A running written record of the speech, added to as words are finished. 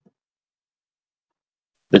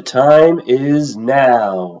The time is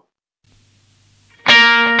now.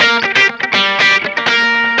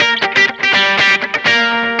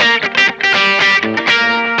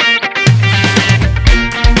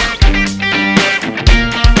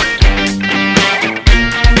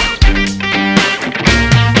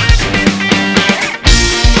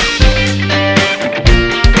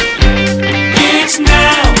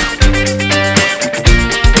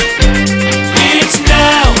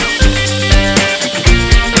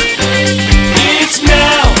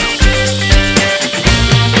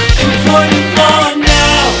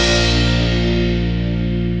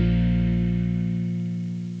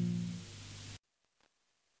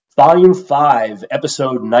 Volume 5,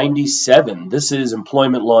 Episode 97. This is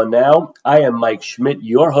Employment Law Now. I am Mike Schmidt,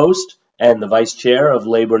 your host and the Vice Chair of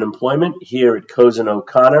Labor and Employment here at Cozen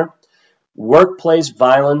O'Connor. Workplace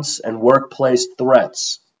violence and workplace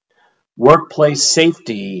threats. Workplace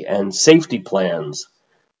safety and safety plans.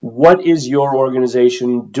 What is your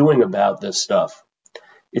organization doing about this stuff?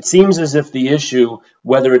 It seems as if the issue,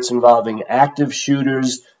 whether it's involving active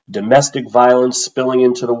shooters, domestic violence spilling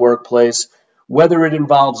into the workplace, whether it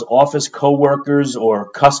involves office coworkers or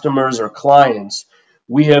customers or clients,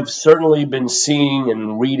 we have certainly been seeing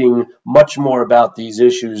and reading much more about these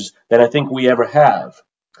issues than I think we ever have.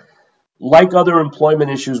 Like other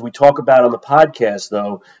employment issues we talk about on the podcast,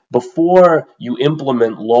 though, before you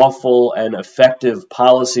implement lawful and effective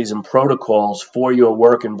policies and protocols for your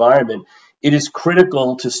work environment, it is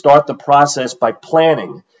critical to start the process by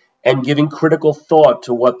planning and giving critical thought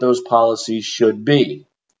to what those policies should be.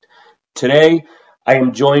 Today, I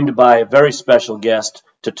am joined by a very special guest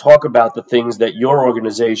to talk about the things that your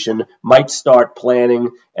organization might start planning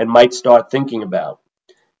and might start thinking about.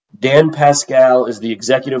 Dan Pascal is the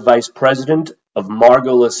Executive Vice President of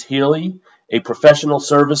Margolis Healey, a professional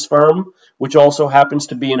service firm, which also happens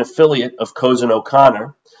to be an affiliate of Cozen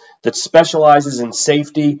O'Connor, that specializes in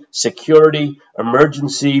safety, security,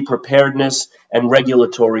 emergency preparedness, and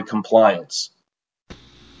regulatory compliance.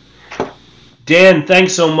 Dan,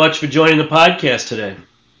 thanks so much for joining the podcast today.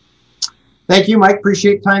 Thank you, Mike.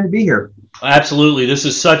 Appreciate the time to be here. Absolutely. This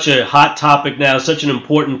is such a hot topic now, such an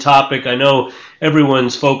important topic. I know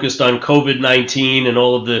everyone's focused on COVID-19 and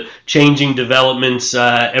all of the changing developments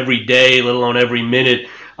every day, let alone every minute.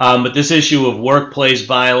 But this issue of workplace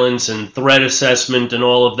violence and threat assessment and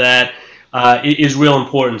all of that is real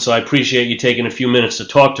important. So I appreciate you taking a few minutes to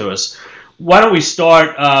talk to us. Why don't we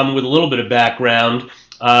start with a little bit of background?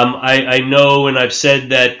 I know, and I've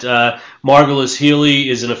said that Margolis Healey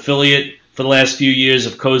is an affiliate for the last few years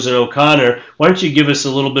of Cozen O'Connor. Why don't you give us a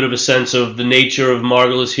little bit of a sense of the nature of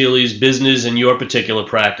Margolis Healey's business and your particular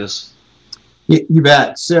practice? You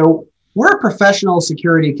bet. So we're a professional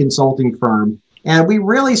security consulting firm, and we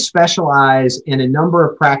really specialize in a number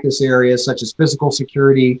of practice areas such as physical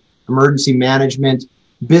security, emergency management,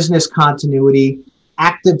 business continuity,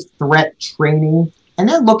 active threat training, and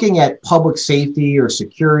then looking at public safety or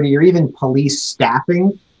security or even police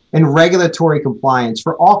staffing and regulatory compliance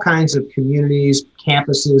for all kinds of communities,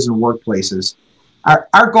 campuses, and workplaces.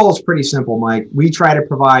 Our goal is pretty simple, Mike. We try to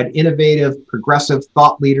provide innovative, progressive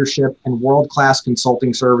thought leadership and world-class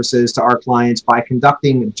consulting services to our clients by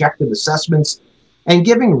conducting objective assessments and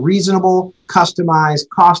giving reasonable, customized,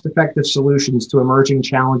 cost-effective solutions to emerging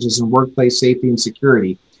challenges in workplace safety and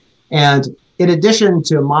security. And in addition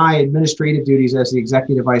to my administrative duties as the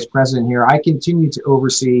Executive Vice President here, I continue to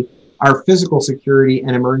oversee our physical security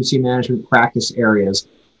and emergency management practice areas.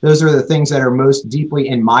 Those are the things that are most deeply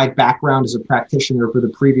in my background as a practitioner for the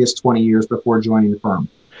previous 20 years before joining the firm.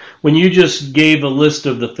 When you just gave a list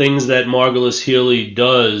of the things that Margolis Healey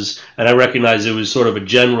does, and I recognize it was sort of a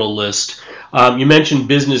general list, you mentioned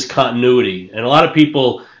business continuity. And a lot of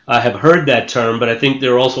people have heard that term, but I think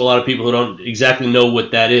there are also a lot of people who don't exactly know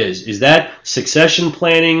what that is. Is that succession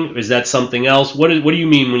planning? Is that something else? What do you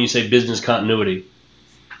mean when you say business continuity?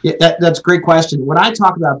 Yeah, that's a great question. When I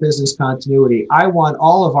talk about business continuity, I want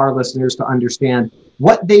all of our listeners to understand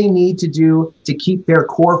what they need to do to keep their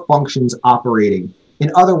core functions operating.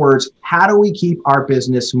 In other words, how do we keep our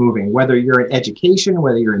business moving? Whether you're in education,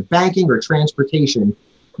 whether you're in banking or transportation,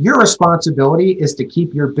 your responsibility is to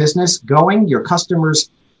keep your business going, your customers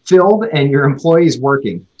filled, and your employees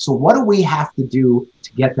working. So what do we have to do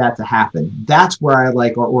to get that to happen? That's where I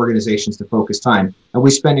like our organizations to focus time. And we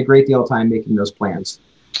spend a great deal of time making those plans.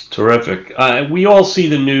 Terrific. We all see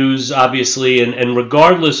the news, obviously, and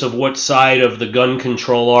regardless of what side of the gun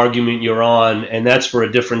control argument you're on, and that's for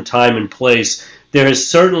a different time and place, there has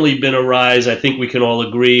certainly been a rise, I think we can all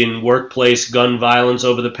agree, in workplace gun violence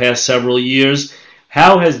over the past several years.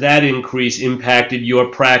 How has that increase impacted your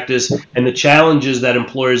practice and the challenges that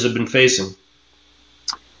employers have been facing?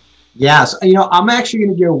 Yes, I'm actually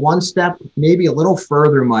going to go one step, maybe a little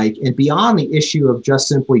further, Mike, and beyond the issue of just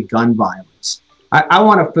simply gun violence. I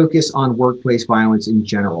want to focus on workplace violence in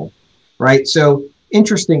general, right? So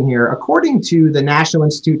interesting here, according to the National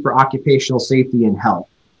Institute for Occupational Safety and Health,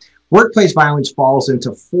 workplace violence falls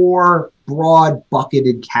into four broad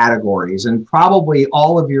bucketed categories, and probably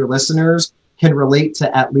all of your listeners can relate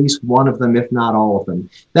to at least one of them, if not all of them.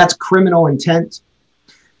 That's criminal intent,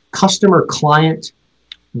 customer client,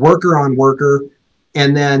 worker on worker,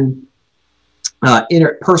 and then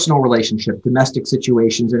interpersonal relationship, domestic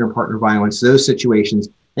situations, interpartner violence, those situations.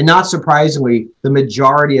 And not surprisingly, the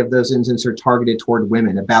majority of those incidents are targeted toward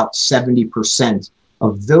women. About 70%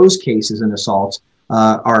 of those cases and assaults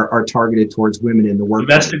are targeted towards women in the workplace.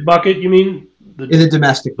 Domestic bucket, you mean? In the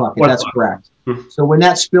domestic bucket, that's correct. Mm-hmm. So when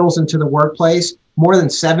that spills into the workplace, more than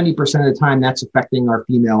 70% of the time, that's affecting our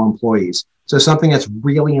female employees. So something that's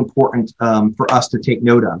really important for us to take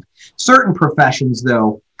note of. Certain professions,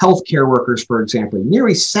 though, healthcare workers, for example,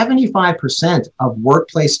 nearly 75% of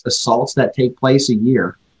workplace assaults that take place a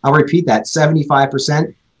year, I'll repeat that,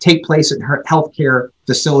 75% take place at healthcare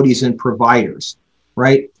facilities and providers,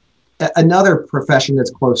 right? Another profession that's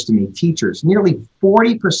close to me, teachers. Nearly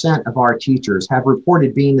 40% of our teachers have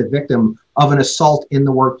reported being the victim of an assault in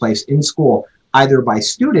the workplace, in school, either by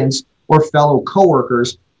students or fellow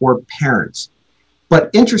coworkers or parents. But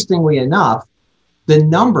interestingly enough, the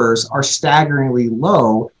numbers are staggeringly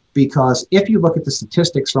low, because if you look at the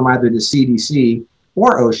statistics from either the CDC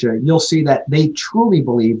or OSHA, you'll see that they truly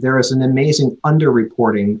believe there is an amazing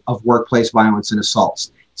underreporting of workplace violence and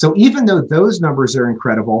assaults. So even though those numbers are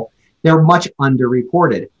incredible, they're much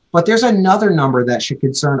underreported. But there's another number that should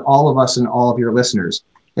concern all of us and all of your listeners.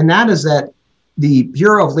 And that is that the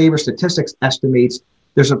Bureau of Labor Statistics estimates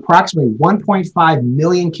there's approximately 1.5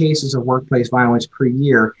 million cases of workplace violence per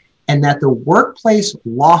year, and that the workplace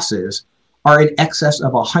losses are in excess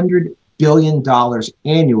of $100 billion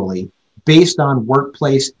annually based on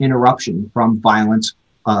workplace interruption from violence,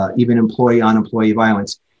 even employee on employee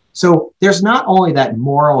violence. So there's not only that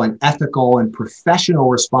moral and ethical and professional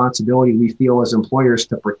responsibility we feel as employers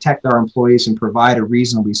to protect our employees and provide a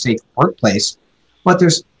reasonably safe workplace, but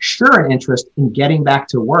there's sure an interest in getting back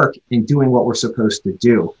to work and doing what we're supposed to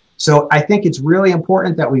do. So I think it's really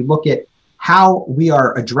important that we look at how we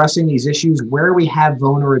are addressing these issues, where we have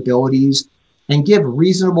vulnerabilities, and give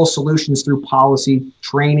reasonable solutions through policy,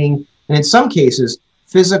 training, and in some cases,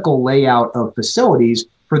 physical layout of facilities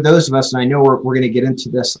for those of us, and I know we're going to get into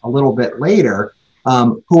this a little bit later,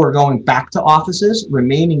 who are going back to offices,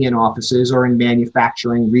 remaining in offices, or in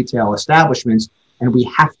manufacturing retail establishments. And we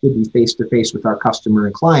have to be face-to-face with our customer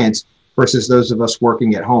and clients versus those of us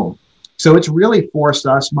working at home. So it's really forced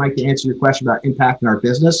us, Mike, to answer your question about impact in our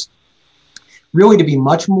business, really to be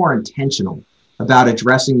much more intentional about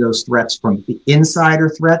addressing those threats from the insider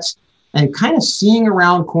threats and kind of seeing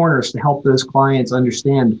around corners to help those clients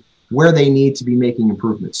understand where they need to be making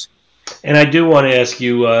improvements. And I do want to ask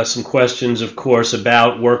you some questions, of course,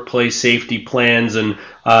 about workplace safety plans and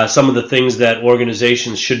some of the things that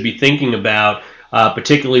organizations should be thinking about,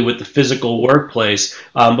 particularly with the physical workplace.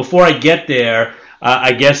 Before I get there,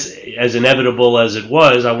 I guess as inevitable as it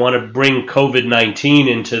was, I want to bring COVID-19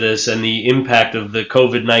 into this and the impact of the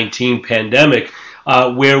COVID-19 pandemic,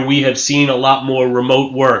 where we have seen a lot more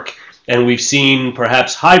remote work, and we've seen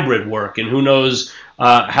perhaps hybrid work, and who knows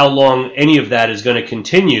how long any of that is going to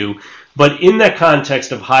continue. But in that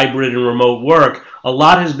context of hybrid and remote work, a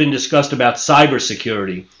lot has been discussed about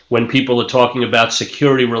cybersecurity when people are talking about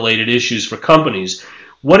security-related issues for companies.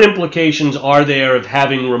 What implications are there of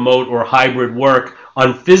having remote or hybrid work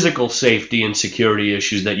on physical safety and security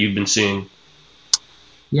issues that you've been seeing?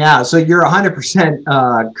 Yeah, so you're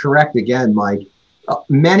 100% correct again, Mike.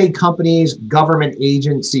 Many companies, government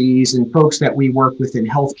agencies, and folks that we work with in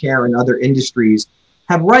healthcare and other industries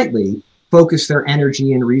have rightly focused their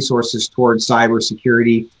energy and resources towards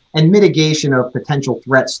cybersecurity and mitigation of potential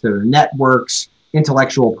threats to their networks,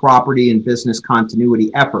 intellectual property, and business continuity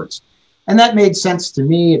efforts. And that made sense to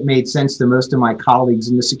me. It made sense to most of my colleagues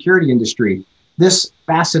in the security industry. This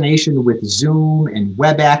fascination with Zoom and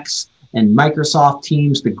WebEx and Microsoft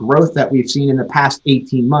Teams, the growth that we've seen in the past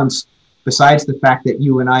 18 months, besides the fact that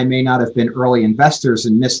you and I may not have been early investors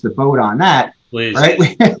and missed the boat on that. Please.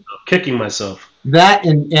 Right? I'm kicking myself. That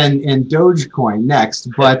and Dogecoin next,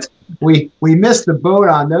 but we missed the boat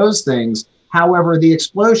on those things. However, the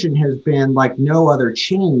explosion has been like no other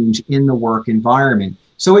change in the work environment.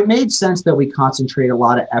 So it made sense that we concentrate a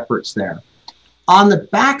lot of efforts there. On the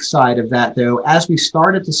backside of that, though, as we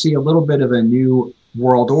started to see a little bit of a new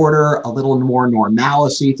world order, a little more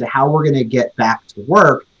normalcy to how we're going to get back to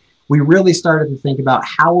work, we really started to think about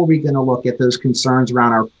how are we going to look at those concerns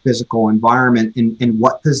around our physical environment and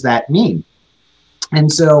what does that mean? And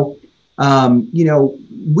so,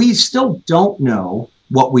 we still don't know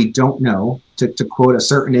what we don't know, to quote a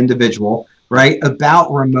certain individual, right,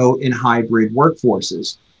 about remote and hybrid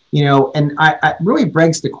workforces. And I really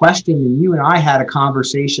begs the question, and you and I had a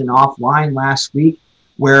conversation offline last week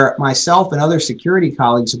where myself and other security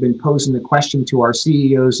colleagues have been posing the question to our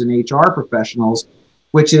CEOs and HR professionals,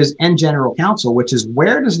 and general counsel, which is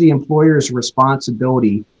where does the employer's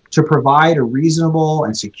responsibility to provide a reasonable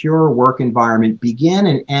and secure work environment begin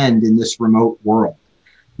and end in this remote world?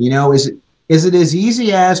 Is it as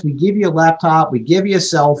easy as we give you a laptop, we give you a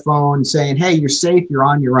cell phone saying, hey, you're safe, you're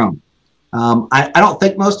on your own? I don't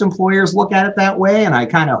think most employers look at it that way, and I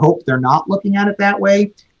kind of hope they're not looking at it that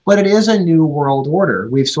way, but it is a new world order.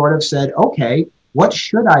 We've sort of said, okay, what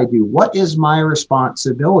should I do? What is my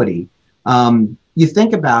responsibility? You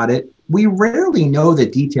think about it, we rarely know the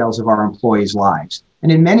details of our employees' lives.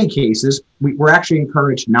 And in many cases, we're actually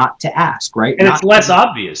encouraged not to ask, right? And it's less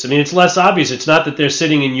obvious. I mean, it's less obvious. It's not that they're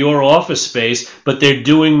sitting in your office space, but they're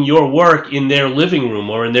doing your work in their living room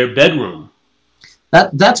or in their bedroom.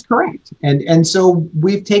 That's correct. And so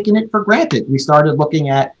we've taken it for granted. We started looking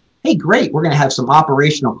at, hey, great, we're going to have some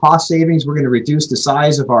operational cost savings. We're going to reduce the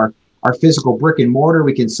size of our physical brick and mortar.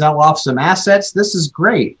 We can sell off some assets. This is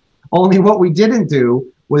great. Only what we didn't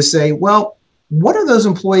do was say, well, what are those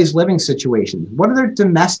employees' living situations? What are their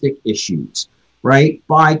domestic issues, right?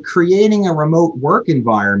 By creating a remote work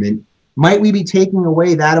environment, might we be taking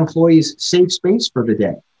away that employee's safe space for the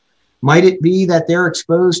day? Might it be that they're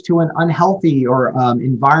exposed to an unhealthy or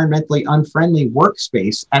environmentally unfriendly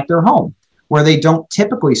workspace at their home, where they don't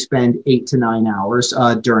typically spend 8 to 9 hours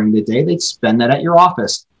during the day? They spend that at your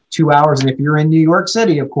office, 2 hours. And if you're in New York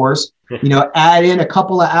City, of course, add in a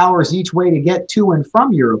couple of hours each way to get to and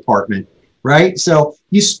from your apartment, right? So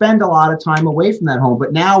you spend a lot of time away from that home,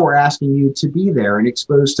 but now we're asking you to be there and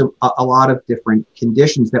exposed to a lot of different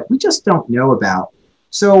conditions that we just don't know about.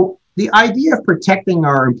 So the idea of protecting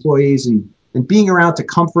our employees and being around to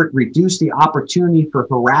comfort, reduce the opportunity for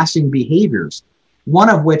harassing behaviors, one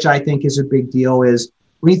of which I think is a big deal is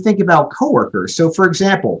when you think about coworkers. So for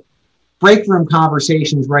example, break room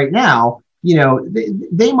conversations right now,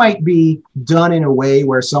 they might be done in a way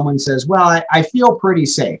where someone says, well, I feel pretty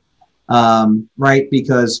safe, right?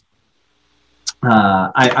 Because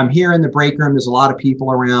I'm here in the break room. There's a lot of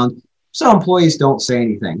people around. So employees don't say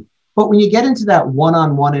anything. But when you get into that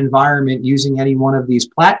one-on-one environment using any one of these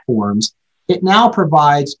platforms, it now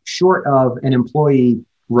provides, short of an employee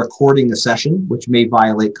recording the session, which may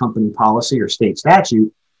violate company policy or state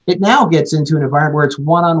statute, it now gets into an environment where it's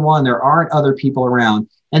one-on-one. There aren't other people around,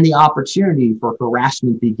 and the opportunity for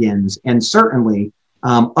harassment begins, and certainly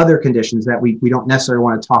other conditions that we don't necessarily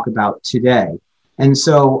want to talk about today. And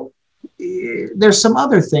so there's some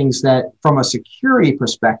other things that, from a security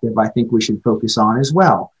perspective, I think we should focus on as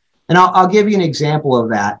well. And I'll give you an example of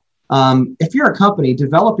that. If you're a company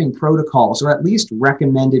developing protocols or at least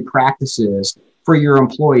recommended practices for your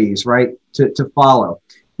employees, right, to follow.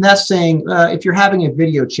 And that's saying if you're having a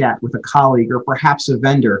video chat with a colleague or perhaps a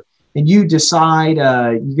vendor, and you decide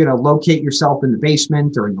you're going to locate yourself in the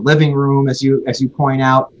basement or in the living room, as you point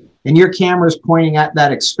out, and your camera is pointing at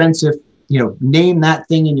that expensive, name that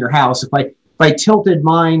thing in your house. If I tilted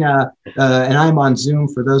mine, and I'm on Zoom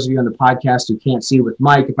for those of you on the podcast who can't see with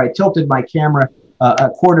Mike, if I tilted my camera a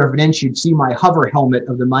quarter of an inch, you'd see my hover helmet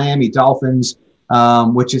of the Miami Dolphins,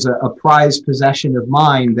 which is a prized possession of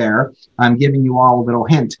mine there. I'm giving you all a little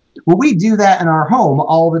hint. Well, we do that in our home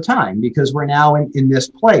all the time because we're now in this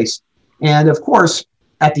place. And of course,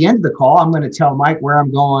 at the end of the call, I'm going to tell Mike where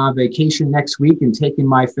I'm going on vacation next week and taking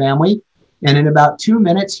my family. And in about 2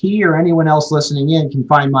 minutes, he or anyone else listening in can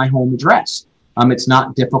find my home address. It's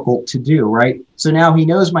not difficult to do, right? So now he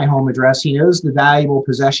knows my home address. He knows the valuable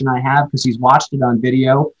possession I have because he's watched it on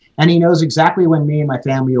video, and he knows exactly when me and my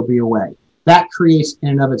family will be away. That creates in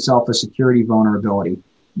and of itself a security vulnerability.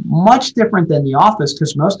 Much different than the office,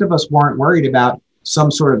 because most of us weren't worried about some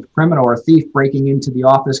sort of criminal or thief breaking into the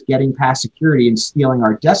office, getting past security and stealing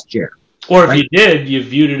our desk chair. Or if you did, you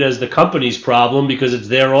viewed it as the company's problem because it's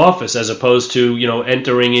their office as opposed to,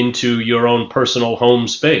 entering into your own personal home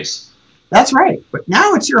space. That's right. But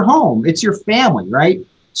now it's your home. It's your family, right?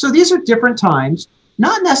 So these are different times,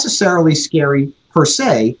 not necessarily scary per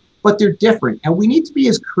se, but they're different. And we need to be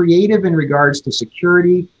as creative in regards to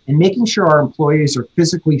security and making sure our employees are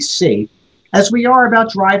physically safe as we are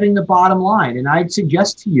about driving the bottom line. And I'd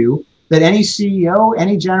suggest to you that any CEO,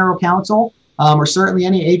 any general counsel, or certainly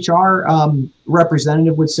any HR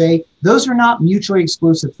representative would say, those are not mutually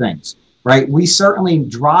exclusive things. right? We certainly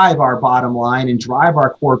drive our bottom line and drive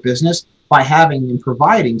our core business by having and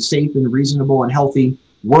providing safe and reasonable and healthy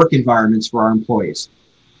work environments for our employees.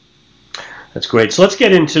 That's great. So let's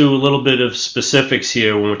get into a little bit of specifics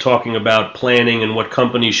here when we're talking about planning and what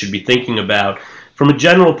companies should be thinking about. From a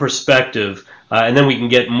general perspective, and then we can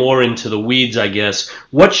get more into the weeds, I guess,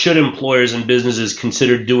 what should employers and businesses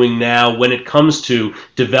consider doing now when it comes to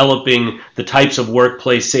developing the types of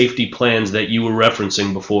workplace safety plans that you were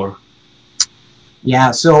referencing before?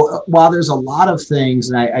 Yeah, so while there's a lot of things,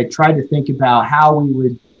 and I tried to think about how we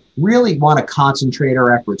would really want to concentrate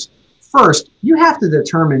our efforts. First, you have to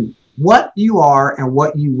determine what you are and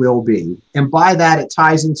what you will be. And by that, it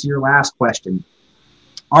ties into your last question.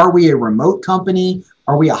 Are we a remote company?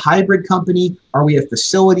 Are we a hybrid company? Are we a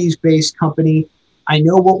facilities-based company? I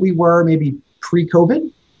know what we were maybe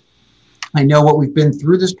pre-COVID. I know what we've been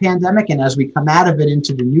through this pandemic. And as we come out of it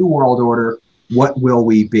into the new world order, what will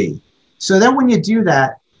we be? So then when you do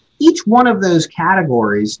that, each one of those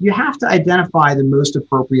categories, you have to identify the most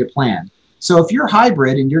appropriate plan. So if you're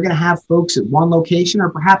hybrid and you're going to have folks at one location or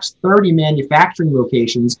perhaps 30 manufacturing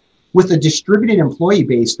locations with a distributed employee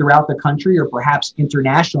base throughout the country or perhaps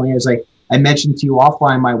internationally, as I mentioned to you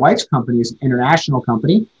offline, my wife's company is an international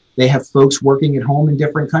company. They have folks working at home in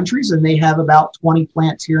different countries, and they have about 20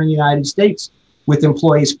 plants here in the United States with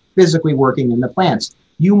employees physically working in the plants.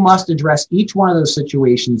 You must address each one of those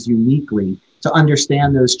situations uniquely to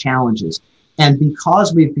understand those challenges. And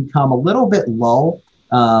because we've become a little bit low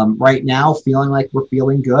right now, feeling like we're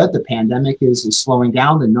feeling good, the pandemic is slowing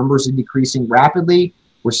down, the numbers are decreasing rapidly.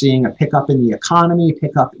 We're seeing a pickup in the economy,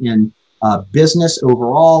 pickup in business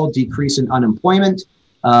overall, decrease in unemployment.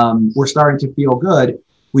 We're starting to feel good.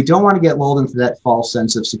 We don't want to get lulled into that false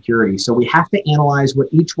sense of security. So we have to analyze what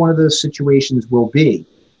each one of those situations will be.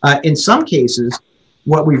 In some cases,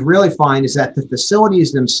 what we really find is that the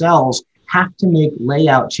facilities themselves have to make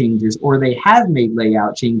layout changes, or they have made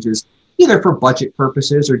layout changes either for budget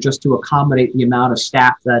purposes or just to accommodate the amount of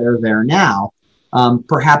staff that are there now.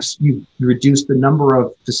 Perhaps you reduce the number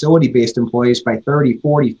of facility-based employees by 30,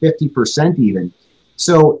 40, 50% even.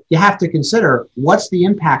 So you have to consider, what's the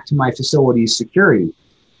impact to my facility's security?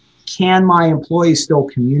 Can my employees still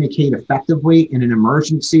communicate effectively in an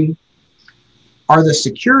emergency? Are the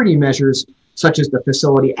security measures, such as the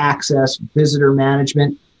facility access, visitor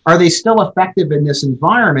management, are they still effective in this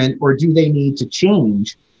environment, or do they need to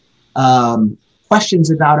change? Questions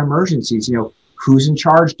about emergencies, who's in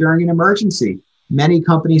charge during an emergency? Many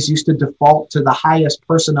companies used to default to the highest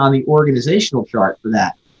person on the organizational chart for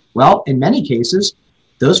that. Well, in many cases,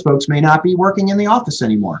 those folks may not be working in the office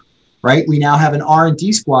anymore, right? We now have an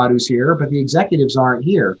R&D squad who's here, but the executives aren't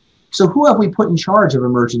here. So who have we put in charge of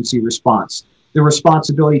emergency response? The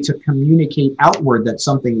responsibility to communicate outward that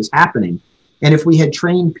something is happening. And if we had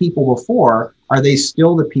trained people before, are they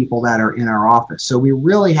still the people that are in our office? So we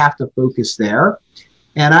really have to focus there.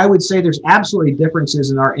 And I would say there's absolutely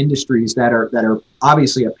differences in our industries that are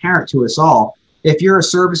obviously apparent to us all. If you're a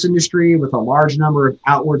service industry with a large number of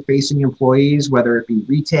outward-facing employees, whether it be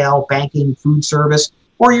retail, banking, food service,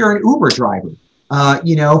 or you're an Uber driver,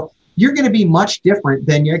 you're going to be much different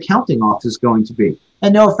than your accounting office is going to be.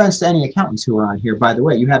 And no offense to any accountants who are on here, by the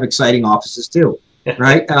way, you have exciting offices too,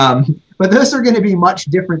 right? But those are going to be much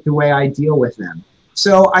different the way I deal with them.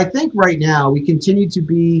 So I think right now we continue to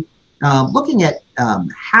be looking at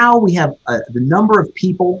how we have the number of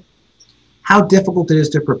people, how difficult it is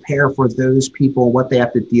to prepare for those people, what they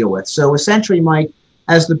have to deal with. So essentially, Mike,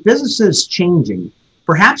 as the business is changing,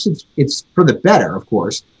 perhaps it's for the better, of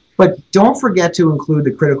course, but don't forget to include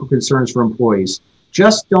the critical concerns for employees.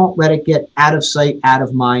 Just don't let it get out of sight, out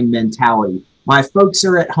of mind mentality. My folks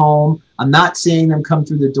are at home. I'm not seeing them come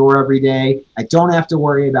through the door every day. I don't have to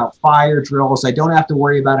worry about fire drills. I don't have to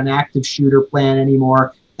worry about an active shooter plan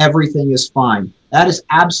anymore. Everything is fine. That is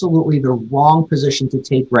absolutely the wrong position to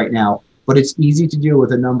take right now, but it's easy to do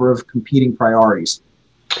with a number of competing priorities.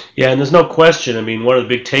 Yeah, and there's no question. I mean, one of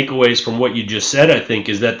the big takeaways from what you just said, I think,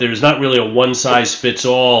 is that there's not really a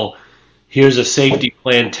one-size-fits-all, here's a safety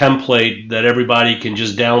plan template that everybody can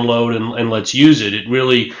just download and let's use it. It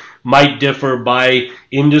really might differ by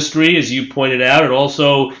industry, as you pointed out, and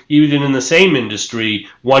also even in the same industry,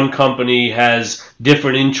 one company has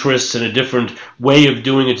different interests and a different way of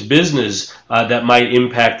doing its business that might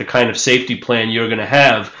impact the kind of safety plan you're going to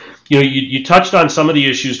have. You touched on some of the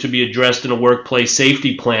issues to be addressed in a workplace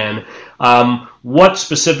safety plan. What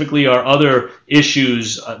specifically are other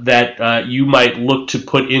issues that you might look to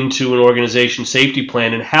put into an organization safety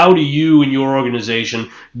plan, and how do you and your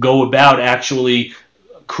organization go about actually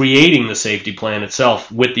creating the safety plan itself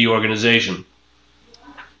with the organization?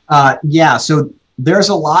 So there's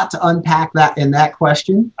a lot to unpack that in that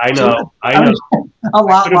question. I know. A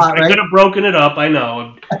lot, right? I could have broken it up. I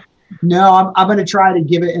know. No, I'm going to try to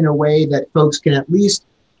give it in a way that folks can at least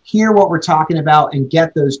hear what we're talking about and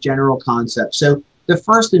get those general concepts. So the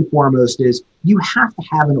first and foremost is you have to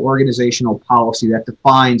have an organizational policy that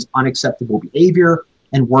defines unacceptable behavior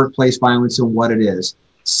and workplace violence and what it is.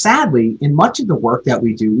 Sadly, in much of the work that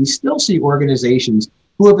we do, we still see organizations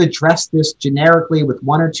who have addressed this generically with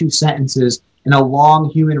one or two sentences in a long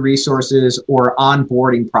human resources or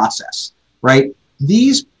onboarding process, right?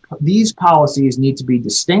 These policies need to be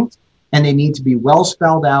distinct, and they need to be well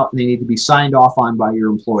spelled out, and they need to be signed off on by your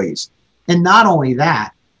employees. And not only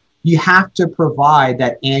that, you have to provide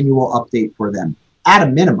that annual update for them at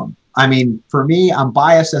a minimum. I mean, for me, I'm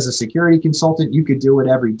biased as a security consultant. You could do it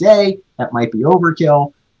every day. That might be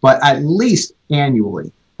overkill, but at least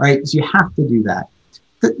annually, right? So you have to do that.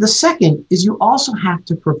 The second is you also have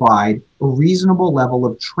to provide a reasonable level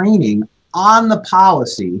of training on the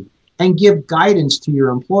policy and give guidance to your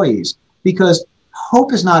employees, because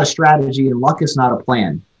hope is not a strategy and luck is not a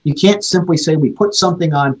plan. You can't simply say we put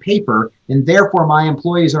something on paper and therefore my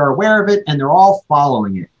employees are aware of it and they're all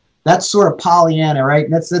following it. That's sort of Pollyanna, right?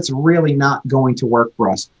 That's really not going to work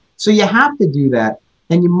for us. So you have to do that,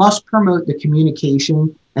 and you must promote the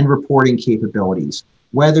communication and reporting capabilities,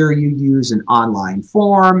 whether you use an online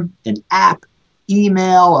form, an app,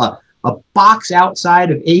 email, a box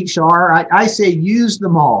outside of HR. I say use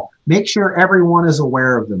them all. Make sure everyone is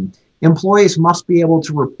aware of them. Employees must be able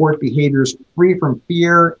to report behaviors free from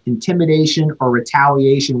fear, intimidation, or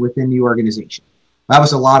retaliation within the organization. That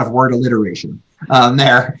was a lot of word alliteration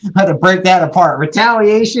there. I had to break that apart.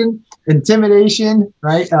 Retaliation, intimidation,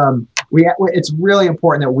 right? It's really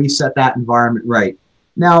important that we set that environment right.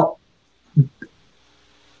 Now,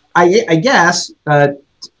 I guess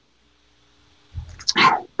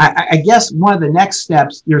one of the next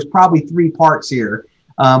steps, there's probably three parts here,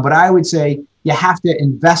 but I would say you have to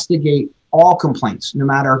investigate all complaints, no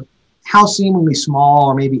matter how seemingly small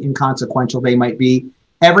or maybe inconsequential they might be.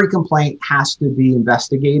 Every complaint has to be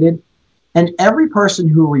investigated, and every person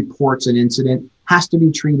who reports an incident has to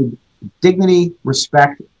be treated with dignity,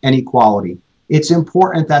 respect, and equality. It's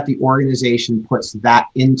important that the organization puts that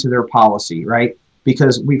into their policy, right?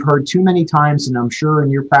 Because we've heard too many times, and I'm sure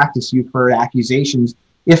in your practice you've heard accusations,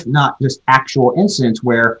 if not just actual incidents,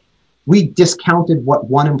 where we discounted what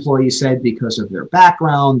one employee said because of their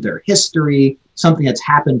background, their history, something that's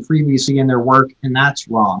happened previously in their work, and that's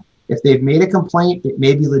wrong. If they've made a complaint, it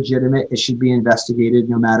may be legitimate. It should be investigated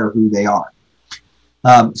no matter who they are.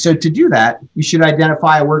 So to do that, you should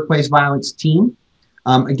identify a workplace violence team.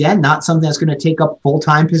 Again, not something that's going to take up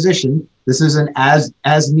full-time position. This is an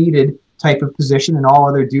as needed type of position, and all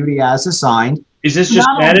other duty as assigned. Is this just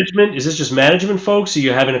management? Is this just management folks? Are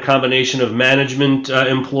you having a combination of management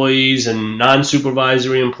employees and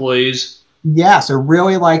non-supervisory employees? Yeah, so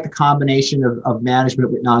really like the combination of management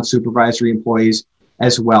with non-supervisory employees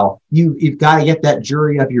as well. You've got to get that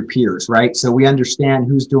jury of your peers, right? So we understand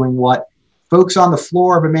who's doing what. Folks on the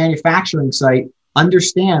floor of a manufacturing site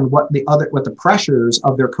understand what the pressures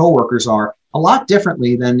of their coworkers are a lot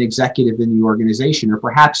differently than an executive in the organization, or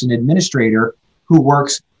perhaps an administrator who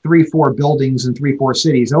works 3-4 buildings in 3-4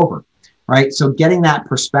 cities over, right? So getting that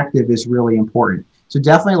perspective is really important. So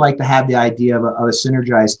definitely like to have the idea of a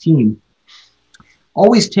synergized team.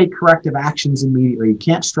 Always take corrective actions immediately. You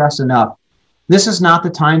can't stress enough. This is not the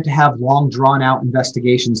time to have long drawn-out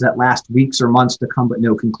investigations that last weeks or months to come but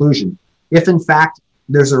no conclusion. If, in fact,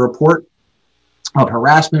 there's a report of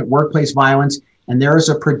harassment, workplace violence, and there is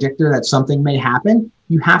a predictor that something may happen,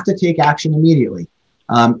 you have to take action immediately.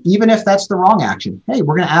 Even if that's the wrong action. Hey,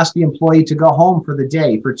 we're going to ask the employee to go home for the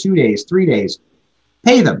day, for 2 days, 3 days.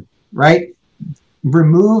 Pay them, right?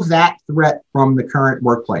 Remove that threat from the current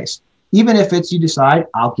workplace. Even if it's you decide,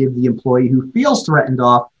 I'll give the employee who feels threatened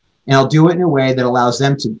off, and I'll do it in a way that allows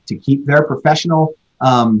them to keep their professional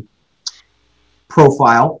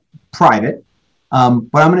profile private. But I'm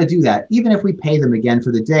going to do that. Even if we pay them again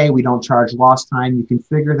for the day, we don't charge lost time. You can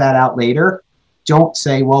figure that out later. Don't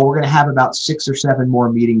say, well, we're going to have about 6 or 7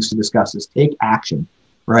 more meetings to discuss this. Take action,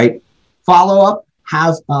 right? Follow up.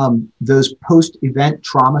 Have those post-event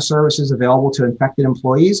trauma services available to infected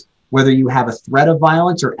employees. Whether you have a threat of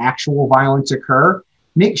violence or actual violence occur,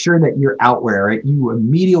 make sure that you're out where it. You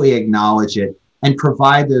immediately acknowledge it and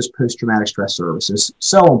provide those post-traumatic stress services.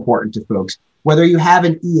 So important to folks. Whether you have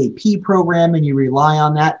an EAP program and you rely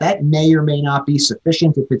on that, that may or may not be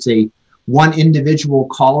sufficient. If it's a one individual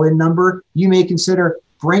call-in number, you may consider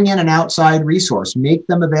bring in an outside resource, make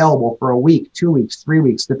them available for a week, 2 weeks, 3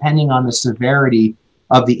 weeks, depending on the severity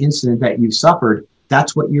of the incident that you've suffered.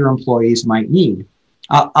 that's what your employees might need.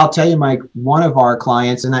 I'll tell you, Mike, one of our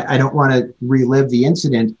clients, and I don't want to relive the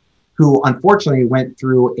incident, who unfortunately went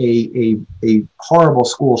through a horrible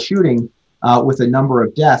school shooting with a number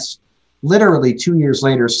of deaths, literally 2 years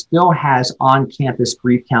later still has on-campus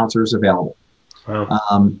grief counselors available.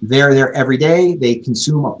 Wow. They're there every day. They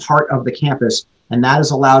consume a part of the campus, and that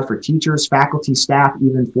is allowed for teachers, faculty, staff,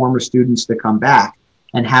 even former students to come back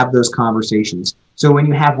and have those conversations. So when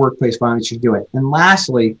you have workplace violence, you do it. And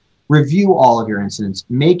lastly, review all of your incidents.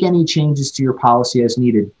 Make any changes to your policy as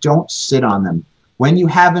needed. Don't sit on them. When you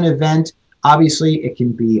have an event, obviously it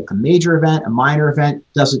can be a major event, a minor event,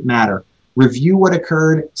 doesn't matter. Review what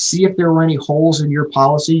occurred, see if there were any holes in your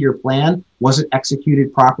policy, your plan. Was it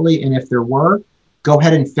executed properly? And if there were, go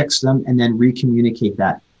ahead and fix them and then recommunicate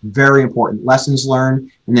that. Very important. Lessons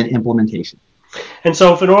learned and then implementation. And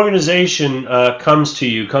so if an organization comes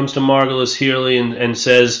to Margulis Healy and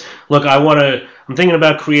says, look, I'm thinking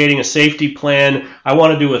about creating a safety plan. I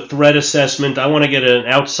want to do a threat assessment. I want to get an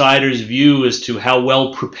outsider's view as to how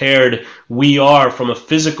well prepared we are from a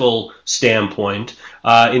physical standpoint,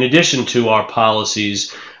 in addition to our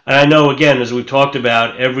policies. And I know, again, as we've talked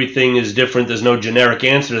about, everything is different. There's no generic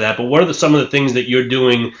answer to that. But what are some of the things that you're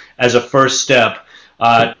doing as a first step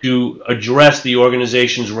to address the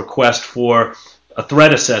organization's request for a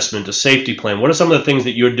threat assessment, a safety plan? What are some of the things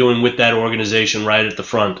that you're doing with that organization right at the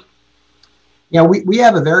front? Yeah, we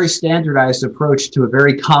have a very standardized approach to a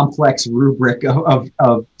very complex rubric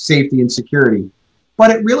of safety and security. But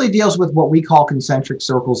it really deals with what we call concentric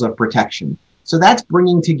circles of protection. So that's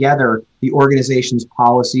bringing together the organization's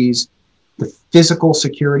policies, the physical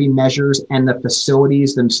security measures, and the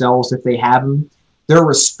facilities themselves, if they have them, their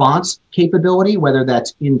response capability, whether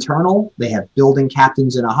that's internal, they have building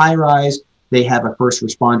captains in a high-rise, they have a first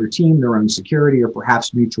responder team, their own security, or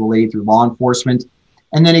perhaps mutual aid through law enforcement.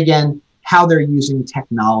 And then again, how they're using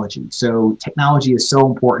technology. So technology is so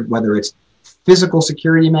important, whether it's physical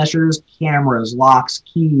security measures, cameras, locks,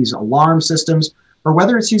 keys, alarm systems, or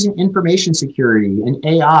whether it's using information security and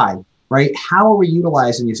AI, right? How are we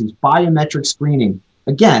utilizing these things? Biometric screening.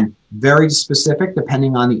 Again, very specific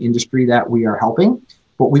depending on the industry that we are helping,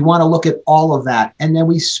 but we want to look at all of that. And then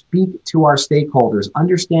we speak to our stakeholders,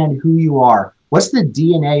 understand who you are, what's the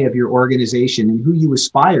DNA of your organization and who you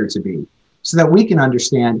aspire to be, so that we can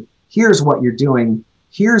understand, here's what you're doing,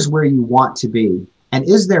 here's where you want to be, and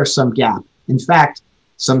is there some gap? In fact,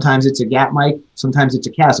 sometimes it's a gap, Mike, sometimes it's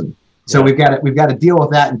a chasm. So we've got to deal with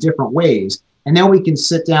that in different ways. And then we can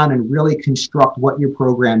sit down and really construct what your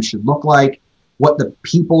program should look like, what the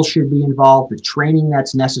people should be involved, the training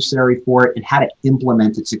that's necessary for it, and how to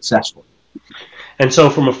implement it successfully. And so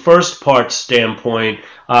from a first part standpoint,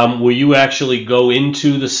 will you actually go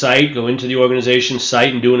into the organization's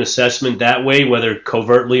site and do an assessment that way, whether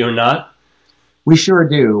covertly or not? We sure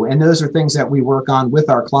do. And those are things that we work on with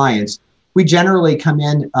our clients. We generally come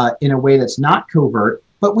in a way that's not covert,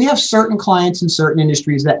 but we have certain clients in certain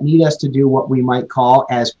industries that need us to do what we might call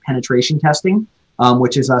as penetration testing,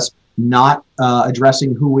 which is us not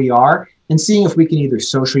addressing who we are and seeing if we can either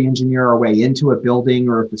socially engineer our way into a building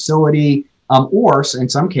or a facility, or in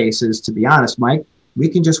some cases, to be honest, Mike, we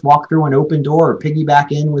can just walk through an open door or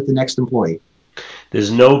piggyback in with the next employee.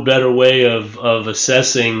 There's no better way of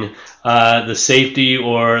assessing the safety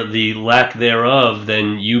or the lack thereof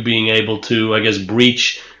than you being able to, I guess,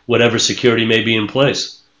 breach whatever security may be in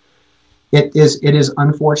place. It is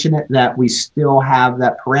unfortunate that we still have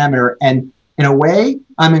that parameter. And in a way,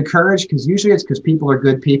 I'm encouraged because usually it's because people are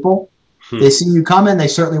good people. They see you coming. They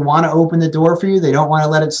certainly want to open the door for you. They don't want to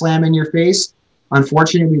let it slam in your face.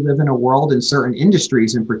 Unfortunately, we live in a world in certain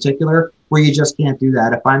industries in particular where you just can't do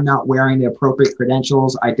that. If I'm not wearing the appropriate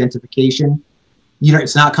credentials, identification,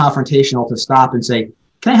 it's not confrontational to stop and say,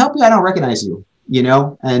 can I help you? I don't recognize you,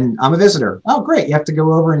 and I'm a visitor. Oh, great. You have to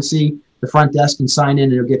go over and see the front desk and sign in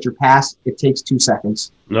and you'll get your pass. It takes 2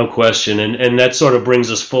 seconds. No question. And that sort of brings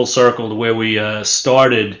us full circle to where we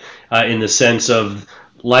started in the sense of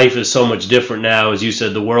life is so much different now. As you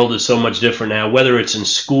said, the world is so much different now, whether it's in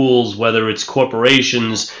schools, whether it's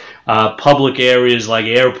corporations, public areas like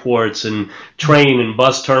airports and train and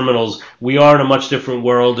bus terminals. We are in a much different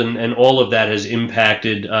world, and all of that has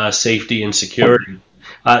impacted safety and security.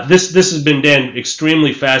 This has been, Dan,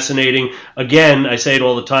 extremely fascinating. Again, I say it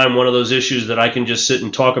all the time, one of those issues that I can just sit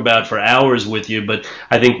and talk about for hours with you, but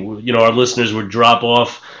I think our listeners would drop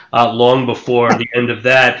off long before the end of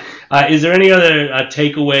that. Is there any other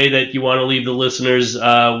takeaway that you want to leave the listeners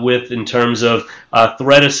with in terms of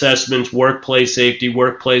threat assessments, workplace safety,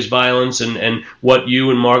 workplace violence, and what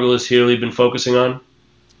you and Margulis Healy have been focusing on?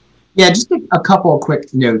 Yeah, just a couple of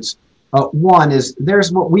quick notes. One is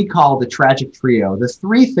there's what we call the tragic trio, the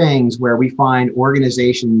three things where we find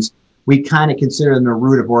organizations, we kind of consider them the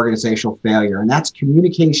root of organizational failure, and that's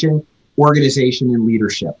communication, organization, and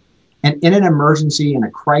leadership. And in an emergency, in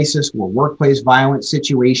a crisis or workplace violence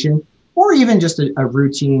situation, or even just a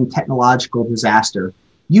routine technological disaster,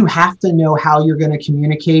 you have to know how you're going to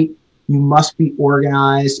communicate. You must be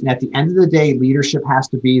organized. And at the end of the day, leadership has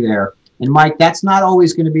to be there. And Mike, that's not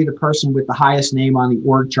always going to be the person with the highest name on the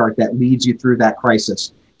org chart that leads you through that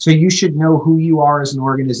crisis. So you should know who you are as an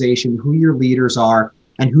organization, who your leaders are,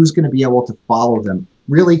 and who's going to be able to follow them.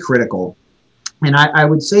 Really critical. And I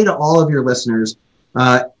would say to all of your listeners,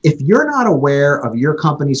 if you're not aware of your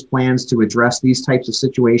company's plans to address these types of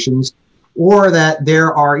situations, or that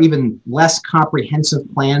there are even less comprehensive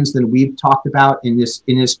plans than we've talked about in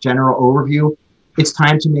this general overview, it's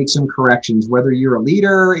time to make some corrections. Whether you're a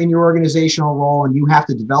leader in your organizational role and you have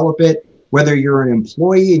to develop it, whether you're an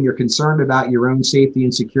employee and you're concerned about your own safety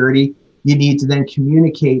and security, you need to then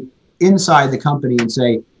communicate inside the company and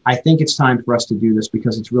say, I think it's time for us to do this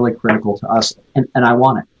because it's really critical to us and I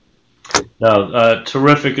want it. No,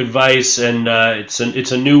 terrific advice, and it's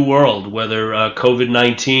a new world, whether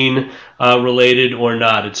COVID-19 related or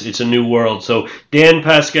not. It's a new world. So Dan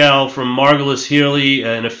Pascal from Margulis Healy,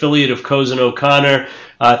 an affiliate of Cozen O'Connor,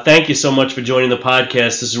 thank you so much for joining the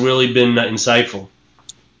podcast. This has really been insightful.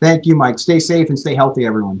 Thank you, Mike. Stay safe and stay healthy,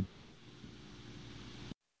 everyone.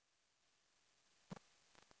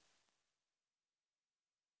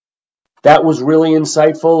 That was really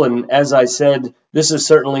insightful, and as I said, this is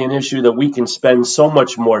certainly an issue that we can spend so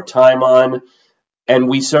much more time on, and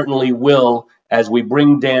we certainly will as we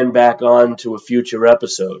bring Dan back on to a future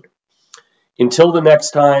episode. Until the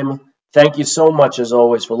next time, thank you so much as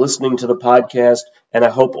always for listening to the podcast, and I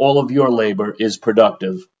hope all of your labor is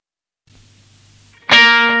productive.